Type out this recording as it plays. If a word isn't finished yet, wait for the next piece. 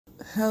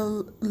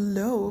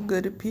Hello,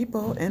 good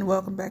people, and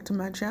welcome back to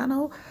my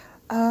channel.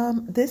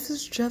 This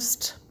is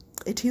just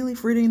a tea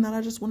leaf reading that I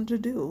just wanted to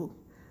do.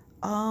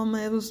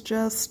 It was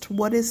just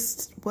what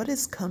is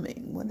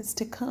coming, what is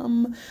to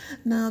come.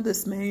 Now,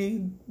 this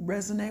may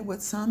resonate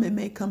with some. It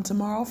may come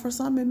tomorrow for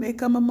some. It may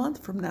come a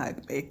month from now.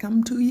 It may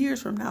come 2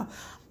 years from now.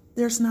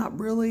 There's not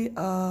really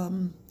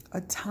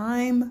a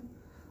time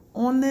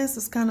on this.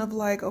 It's kind of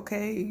like,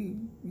 okay,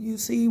 you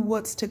see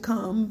what's to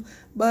come,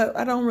 but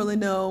I don't really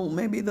know.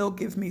 Maybe they'll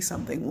give me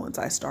something once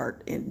I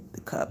start in the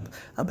cup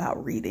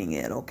about reading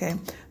it, okay?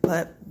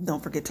 But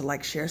don't forget to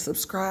like, share,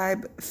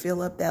 subscribe,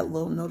 fill up that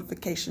little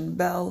notification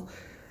bell.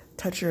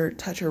 Touch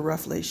her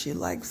roughly. She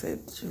likes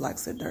it. She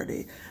likes it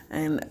dirty.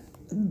 And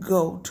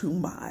go to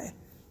my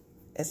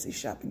Etsy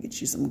shop and get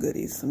you some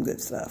goodies, some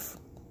good stuff.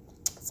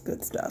 It's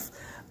good stuff.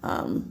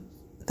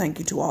 Thank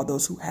you to all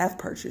those who have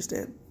purchased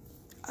it.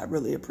 I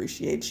really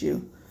appreciate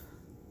you.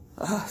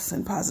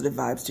 Send positive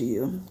vibes to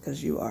you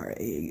because you are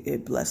a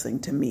blessing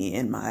to me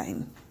and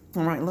mine.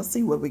 All right, let's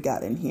see what we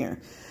got in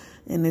here.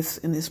 In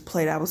this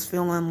plate, I was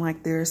feeling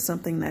like there's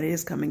something that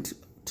is coming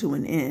to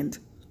an end.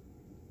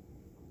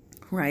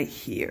 Right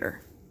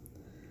here.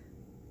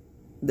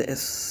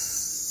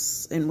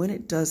 This. And when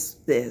it does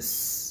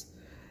this,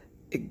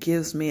 it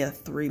gives me a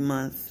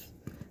 3-month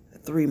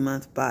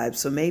vibe.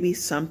 So maybe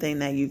something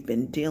that you've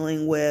been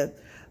dealing with,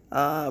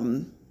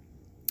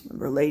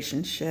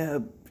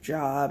 relationship,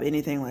 job,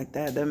 anything like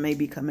that may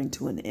be coming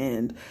to an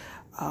end.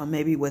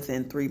 Maybe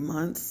within 3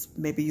 months.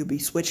 Maybe you'll be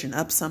switching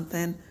up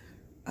something.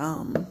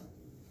 Could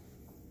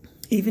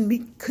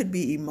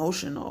be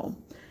emotional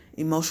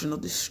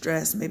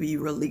distress. Maybe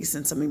you're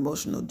releasing some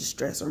emotional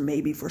distress, or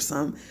maybe for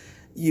some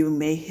you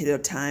may hit a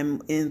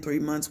time in 3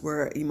 months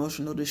where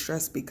emotional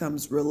distress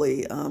becomes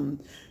really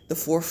the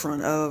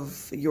forefront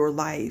of your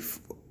life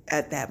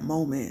at that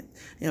moment.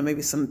 You know,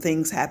 maybe some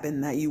things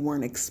happen that you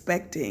weren't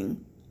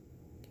expecting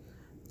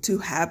to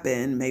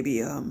happen.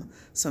 Maybe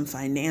some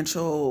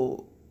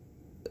financial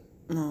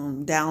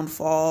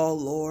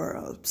downfall or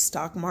a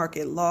stock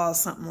market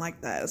loss, something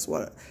like that is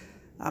what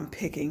I'm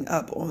picking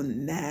up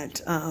on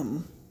that.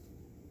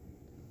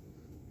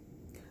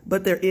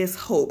 But there is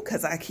hope,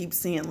 because I keep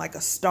seeing like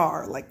a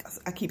star. Like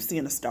I keep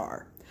seeing a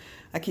star.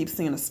 I keep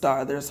seeing a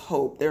star. There's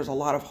hope. There's a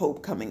lot of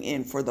hope coming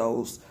in for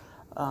those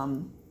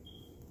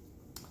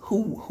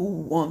who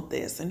want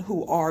this and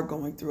who are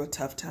going through a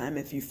tough time.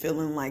 If you're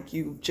feeling like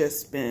you've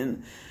just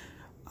been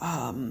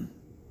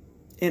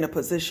in a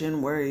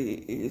position where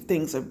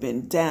things have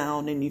been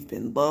down and you've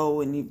been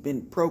low and you've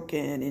been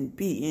broken and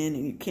beaten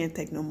and you can't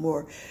take no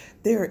more,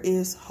 there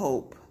is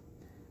hope.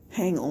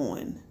 Hang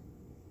on.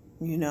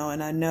 You know,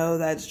 and I know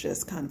that's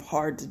just kind of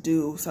hard to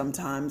do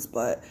sometimes,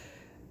 but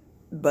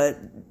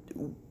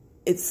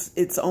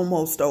it's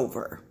almost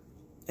over.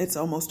 It's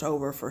almost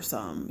over for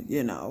some,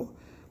 you know,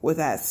 with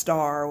that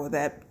star, with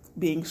that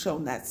being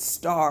shown, that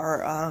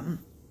star.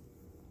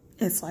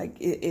 It's like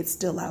it's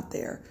still out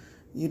there.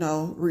 You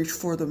know, reach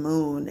for the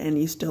moon and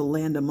you still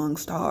land among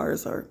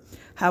stars, or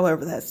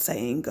however that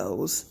saying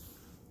goes.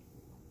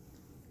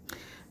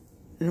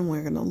 And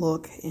we're going to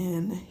look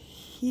in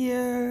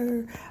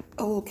here.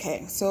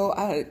 Okay, so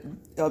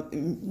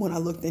when I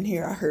looked in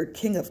here, I heard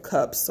King of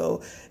Cups.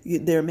 So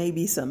there may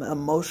be some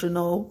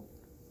emotional,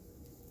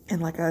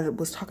 and like I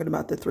was talking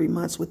about the 3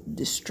 months with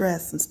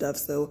distress and stuff.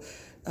 So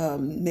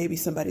maybe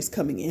somebody's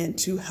coming in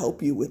to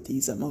help you with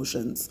these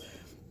emotions.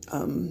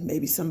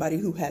 Maybe somebody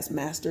who has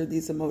mastered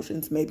these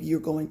emotions. Maybe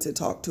you're going to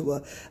talk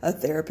to a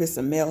therapist,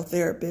 a male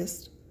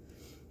therapist,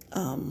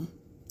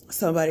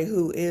 somebody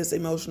who is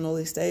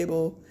emotionally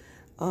stable,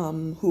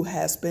 who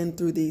has been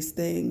through these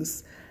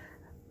things,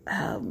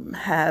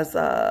 has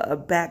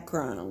a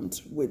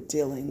background with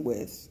dealing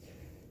with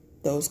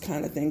those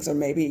kind of things. Or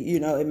maybe, you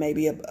know, it may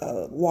be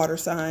a water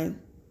sign.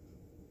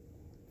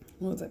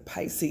 What was it?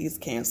 Pisces,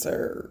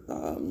 Cancer,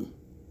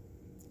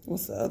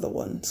 what's the other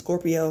one?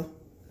 Scorpio.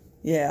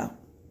 Yeah.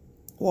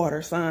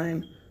 Water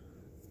sign.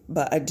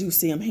 But I do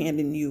see him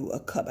handing you a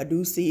cup. I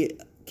do see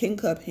King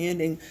Cup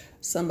handing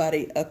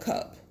somebody a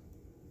cup.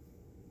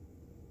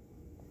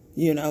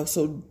 You know,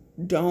 so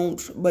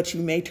but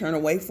you may turn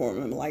away from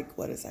him. Like,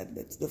 what is that?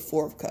 It's the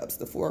Four of Cups,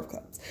 the Four of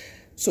Cups.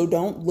 So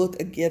don't look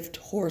a gift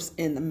horse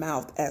in the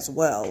mouth as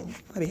well.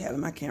 I be having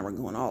my camera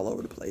going all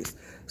over the place.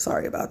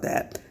 Sorry about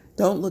that.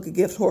 Don't look a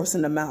gift horse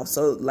in the mouth.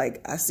 So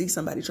like, I see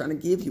somebody trying to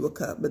give you a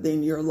cup, but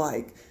then you're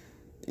like,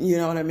 you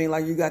know what I mean?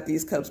 Like, you got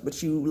these cups,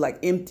 but you like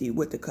empty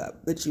with the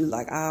cup. But you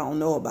like, I don't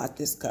know about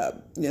this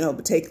cup, you know,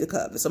 but take the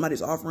cup. If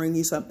somebody's offering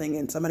you something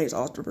and somebody's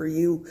offering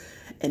you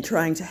and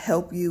trying to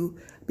help you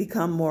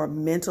become more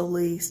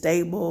mentally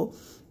stable,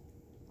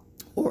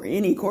 or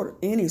any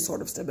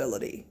sort of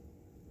stability,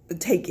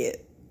 take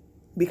it,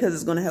 because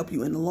it's going to help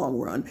you in the long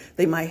run.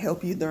 They might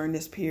help you during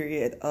this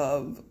period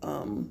of,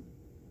 when,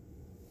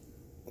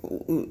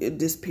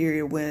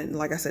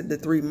 like I said, the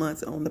 3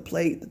 months on the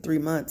plate, the 3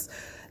 months,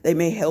 they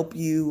may help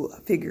you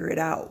figure it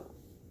out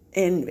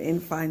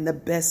and find the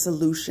best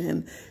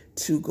solution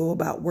to go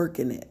about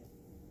working it.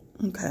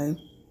 Okay.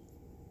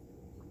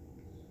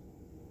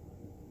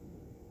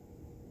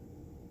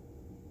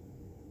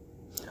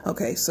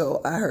 Okay,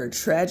 so I heard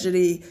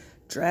tragedy,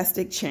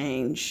 drastic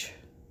change.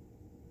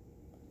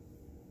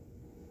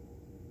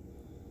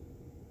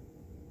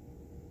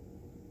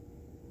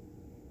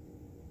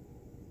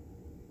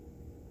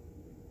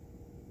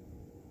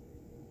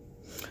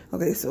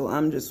 Okay, so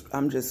I'm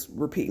just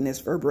repeating this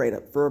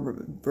verbatim.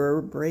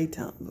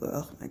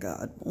 Oh my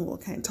God, oh, I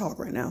can't talk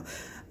right now.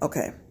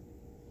 Okay,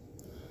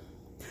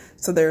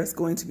 so there's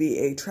going to be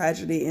a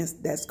tragedy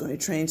that's going to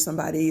change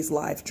somebody's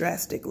life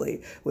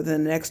drastically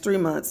within the next 3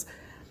 months.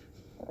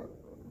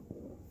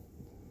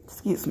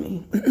 Excuse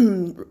me.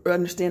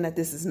 Understand that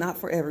this is not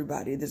for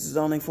everybody. This is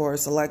only for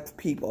select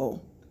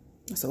people.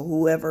 So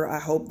whoever, I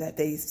hope that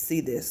they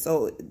see this.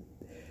 So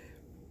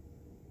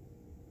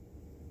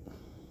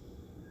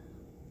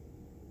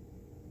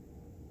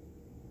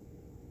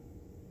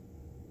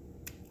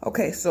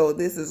okay, so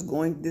this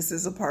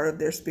is a part of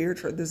their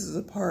spiritual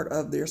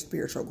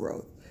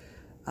growth.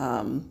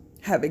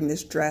 Having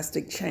this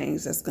drastic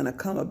change that's going to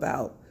come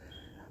about.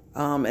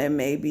 And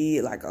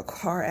maybe like a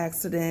car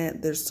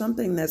accident. There's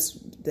something that's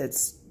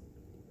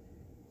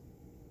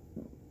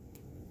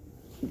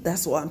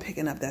what I'm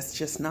picking up. That's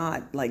just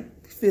not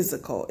like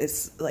physical.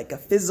 It's like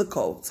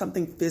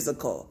something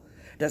physical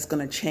that's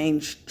going to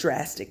change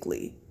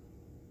drastically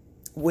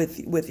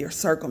with your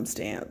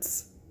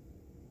circumstance.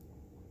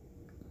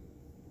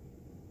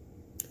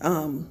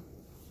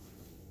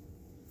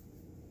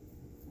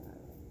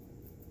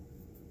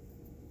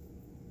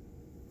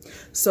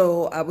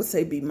 So I would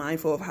say be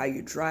mindful of how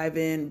you're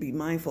driving, be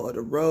mindful of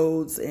the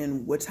roads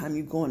and what time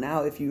you're going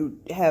out. If you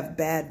have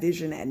bad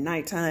vision at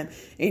nighttime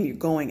and you're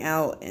going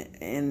out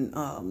and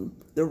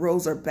the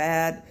roads are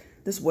bad,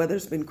 this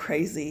weather's been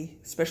crazy,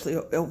 especially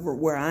over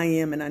where I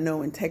am. And I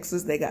know in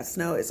Texas, they got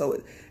snow.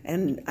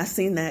 And I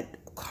seen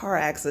that car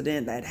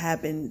accident that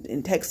happened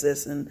in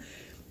Texas. And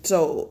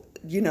so,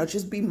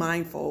 just be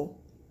mindful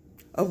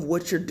of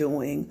what you're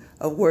doing,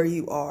 of where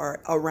you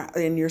are around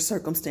in your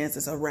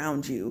circumstances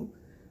around you.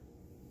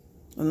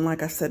 And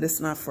like I said, it's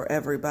not for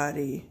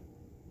everybody.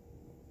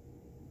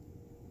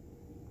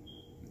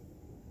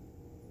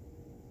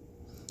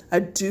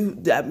 I'm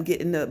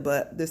getting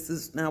but this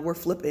is, now we're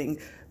flipping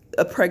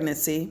a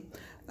pregnancy.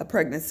 I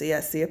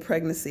see a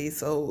pregnancy.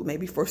 So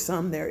maybe for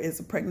some, there is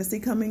a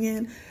pregnancy coming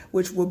in,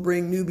 which will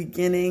bring new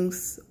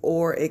beginnings,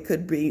 or it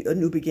could be a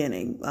new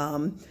beginning.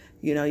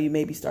 You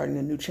may be starting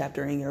a new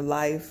chapter in your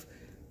life.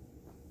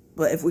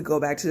 But if we go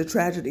back to the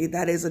tragedy,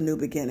 that is a new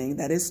beginning.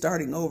 That is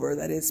starting over.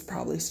 That is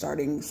probably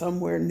starting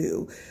somewhere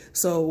new.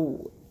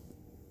 So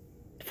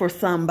for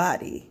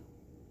somebody,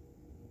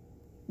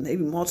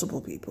 maybe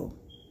multiple people,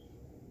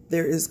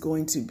 there is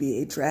going to be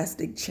a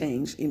drastic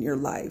change in your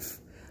life.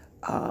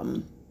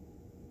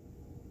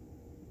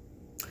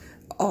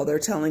 All they're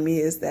telling me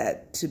is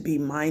that to be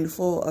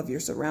mindful of your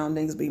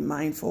surroundings, be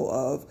mindful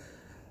of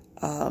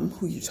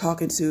who you're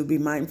talking to, be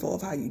mindful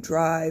of how you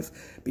drive,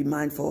 be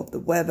mindful of the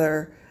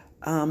weather.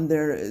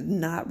 They're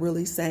not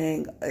really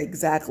saying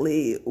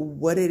exactly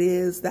what it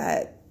is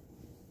that,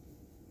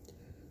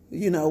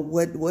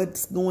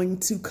 what's going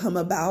to come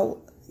about,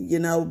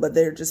 but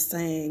they're just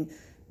saying,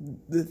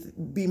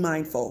 be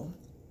mindful.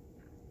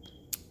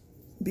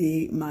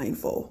 Be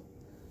mindful.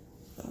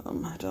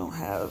 I don't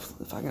have,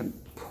 if I can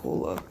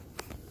pull I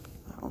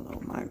don't know,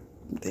 my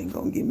thing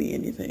gonna give me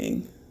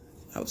anything.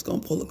 I was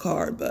gonna pull a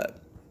card, but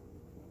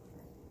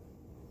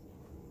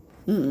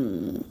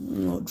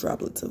little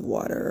droplets of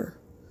water.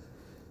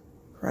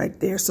 Right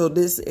there. So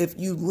if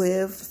you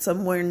live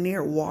somewhere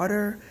near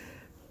water,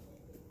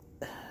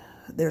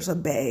 there's a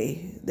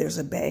bay.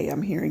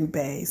 I'm hearing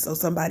bay. So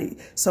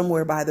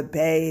somewhere by the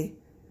bay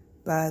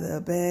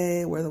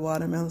where the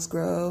watermelons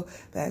grow,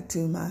 back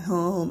to my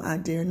home I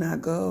dare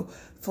not go,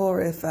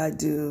 for if I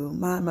do,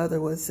 my mother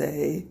would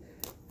say,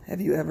 have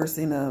you ever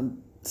seen a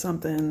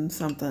something,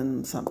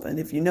 something, something?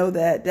 If you know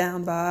that,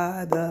 down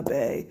by the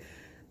bay,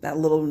 that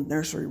little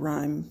nursery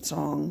rhyme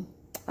song.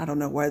 I don't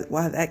know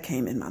why that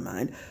came in my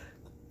mind.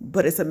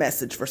 But it's a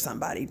message for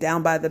somebody,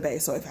 down by the bay.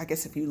 So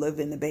if you live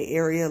in the Bay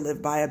Area, live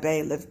by a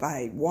bay, live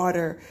by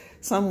water,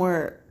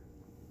 somewhere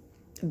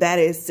that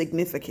is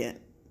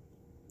significant.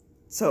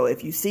 So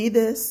if you see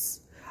this,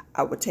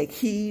 I would take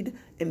heed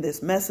in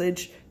this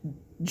message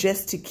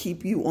just to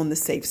keep you on the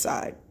safe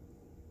side,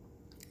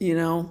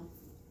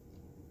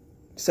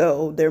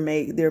 So there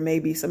may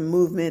be some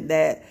movement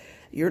that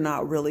you're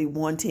not really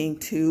wanting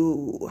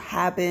to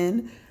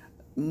happen.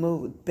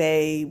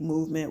 Bay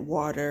movement,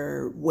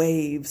 water,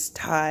 waves,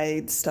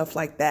 tides, stuff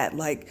like that.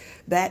 Like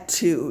that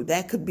too.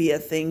 That could be a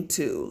thing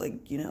too.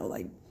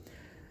 Like,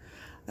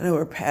 I know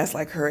we're past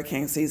like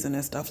hurricane season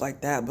and stuff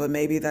like that, but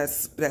maybe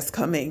that's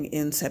coming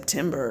in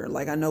September.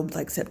 Like I know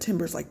like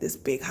September's like this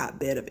big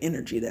hotbed of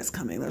energy that's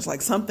coming. There's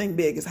like something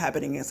big is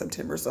happening in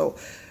September. So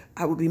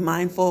I would be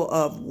mindful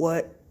of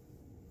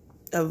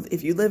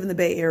if you live in the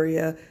Bay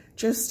Area,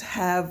 just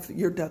have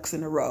your ducks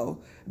in a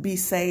row. Be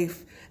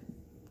safe.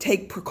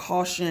 Take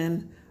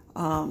precaution.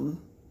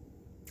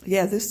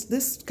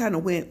 This kind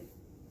of went,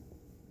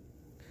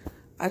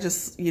 I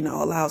just,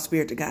 allow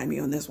Spirit to guide me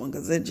on this one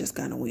because it just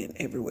kind of went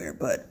everywhere.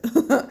 But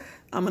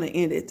I'm going to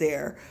end it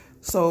there.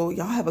 So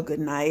y'all have a good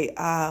night.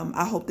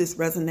 I hope this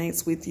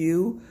resonates with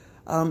you.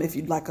 If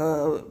you'd like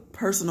a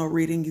personal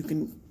reading, you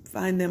can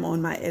find them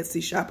on my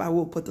Etsy shop. I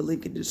will put the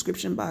link in the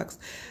description box.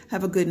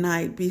 Have a good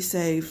night. Be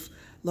safe.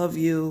 Love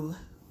you.